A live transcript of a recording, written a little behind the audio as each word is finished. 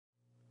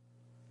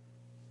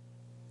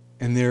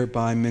and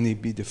thereby many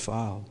be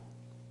defiled.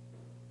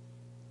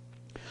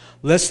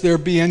 Lest there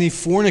be any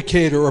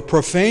fornicator or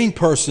profane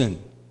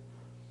person.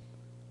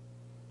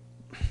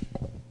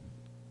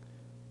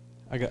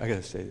 I got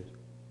to say this.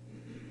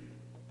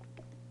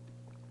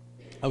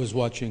 I was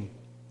watching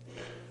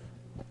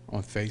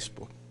on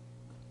Facebook,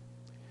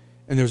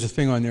 and there was a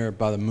thing on there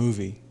about a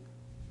movie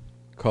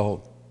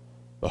called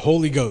The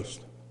Holy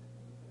Ghost.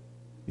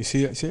 You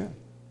see that? See that?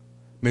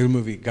 Made a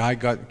movie. Guy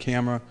got a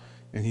camera,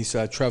 and he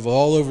said, I travel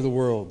all over the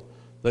world,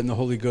 letting the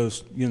Holy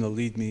Ghost,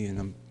 lead me,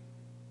 and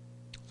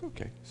it's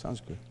okay. Sounds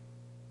good.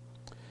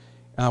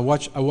 And I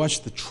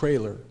watched the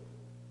trailer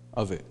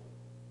of it.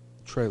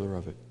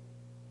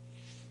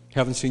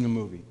 Haven't seen the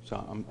movie, so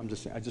I'm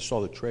just saying, I just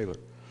saw the trailer.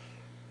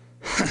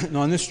 And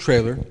on this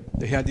trailer,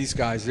 they had these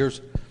guys. There's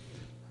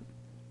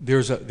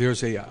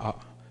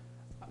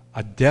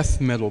a death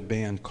metal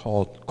band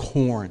called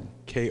Korn,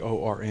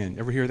 Korn.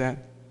 Ever hear that?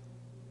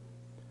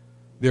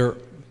 They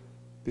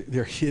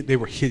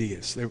were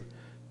hideous. They're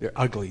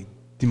ugly,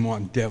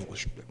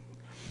 devilish.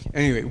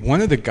 Anyway,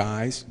 one of the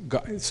guys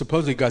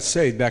supposedly got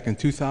saved back in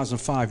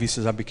 2005. He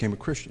says, I became a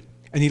Christian.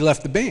 And he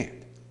left the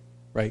band,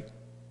 right?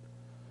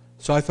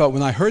 So I thought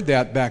when I heard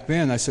that back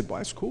then, I said, well,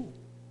 that's cool.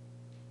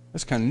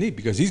 That's kind of neat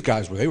because these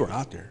guys, they were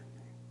out there.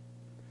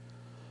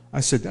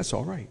 I said, that's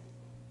all right.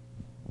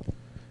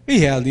 He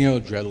had,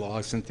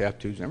 dreadlocks and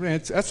tattoos and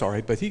everything. That's all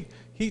right, but he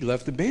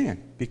left the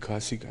band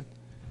because he got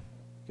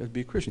to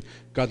be a Christian.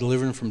 Got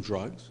delivered him from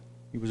drugs.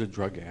 He was a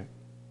drug addict.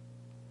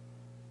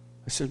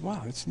 I said,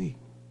 wow, that's neat.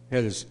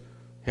 Had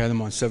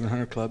him on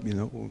 700 Club,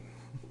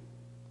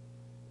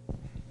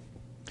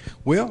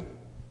 Well,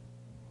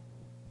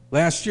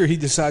 last year he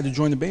decided to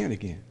join the band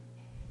again.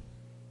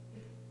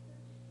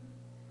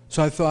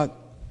 So I thought,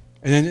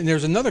 and then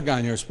there's another guy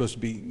in there supposed to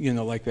be,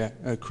 like that,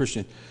 a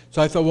Christian.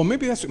 So I thought, well,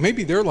 maybe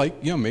they're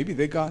like, maybe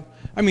they got,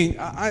 I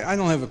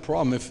don't have a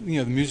problem if,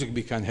 the music would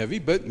be kind of heavy,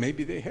 but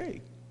maybe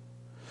hey.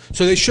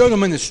 So they showed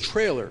him in this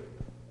trailer.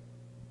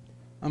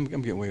 I'm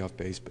getting way off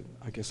base, but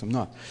I guess I'm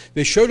not.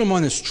 They showed him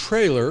on this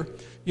trailer,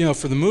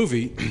 for the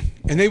movie,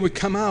 and they would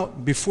come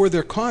out before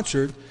their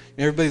concert, and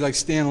everybody like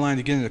stand in line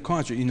to get into the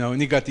concert, and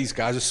you got these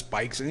guys with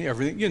spikes and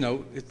everything,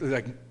 it's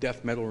like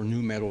death metal or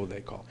new metal,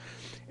 they call it.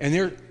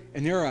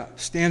 And they're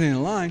standing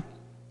in line,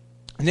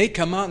 and they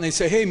come out and they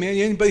say, hey man,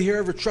 anybody here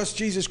ever trust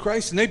Jesus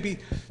Christ? And they'd be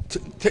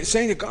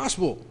saying the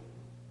gospel.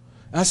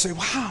 And I say,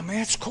 wow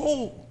man, it's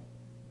cool.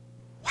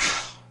 Wow.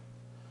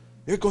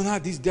 They're going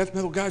out, these death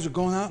metal guys are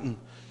going out and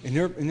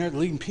they're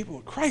leading people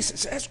to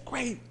Christ. That's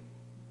great.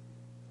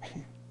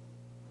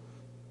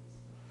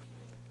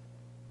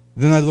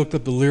 Then I looked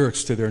up the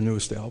lyrics to their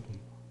newest album.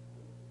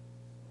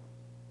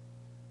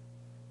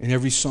 And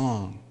every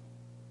song,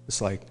 it's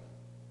like,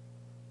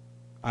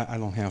 I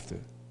don't have to.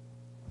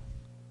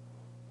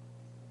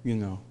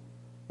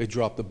 They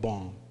dropped the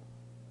bomb.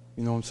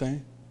 You know what I'm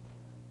saying?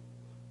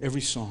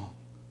 Every song.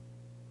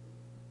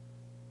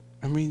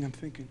 I'm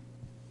thinking,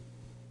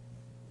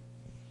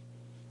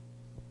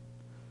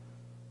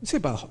 you say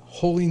about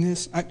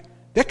holiness,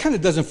 that kind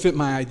of doesn't fit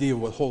my idea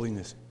of what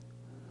holiness is.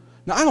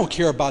 Now, I don't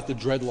care about the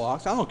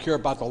dreadlocks. I don't care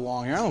about the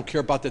long hair. I don't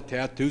care about the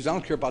tattoos. I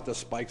don't care about the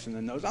spikes in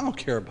the nose. I don't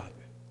care about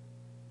that.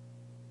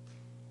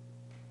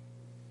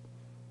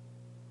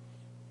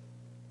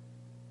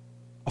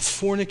 A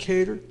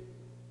fornicator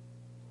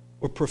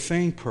or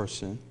profane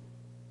person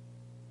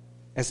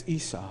as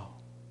Esau,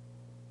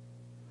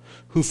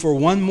 who for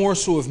one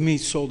morsel of meat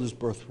sold his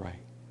birthright.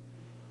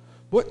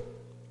 What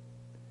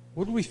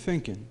are we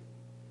thinking?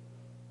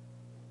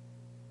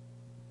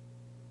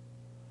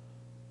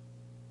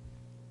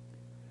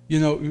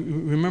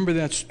 Remember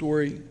that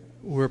story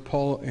where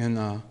Paul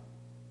and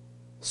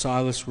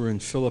Silas were in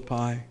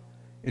Philippi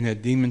and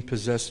that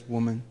demon-possessed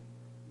woman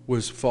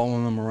was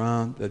following them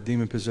around, that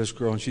demon-possessed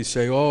girl, and she'd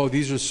say, oh,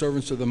 these are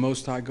servants of the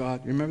Most High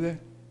God. You remember that?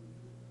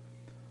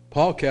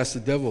 Paul cast the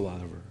devil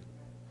out of her.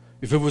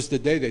 If it was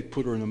today, they'd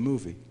put her in a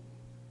movie.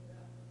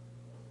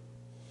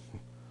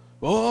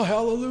 Oh,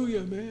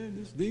 hallelujah, man,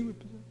 this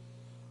demon-possessed.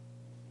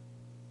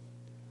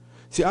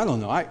 See, I don't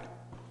know.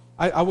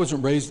 I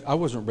wasn't raised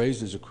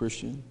as a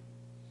Christian.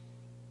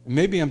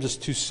 Maybe I'm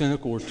just too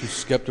cynical or too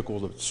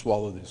skeptical to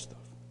swallow this stuff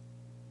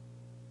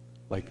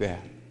like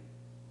that.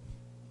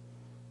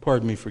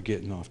 Pardon me for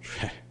getting off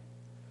track.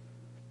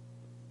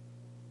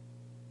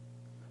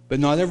 But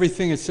not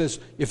everything it says,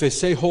 if they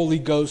say Holy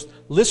Ghost,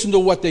 listen to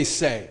what they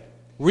say.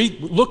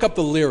 Look up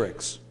the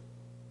lyrics.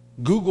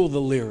 Google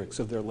the lyrics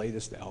of their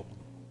latest album.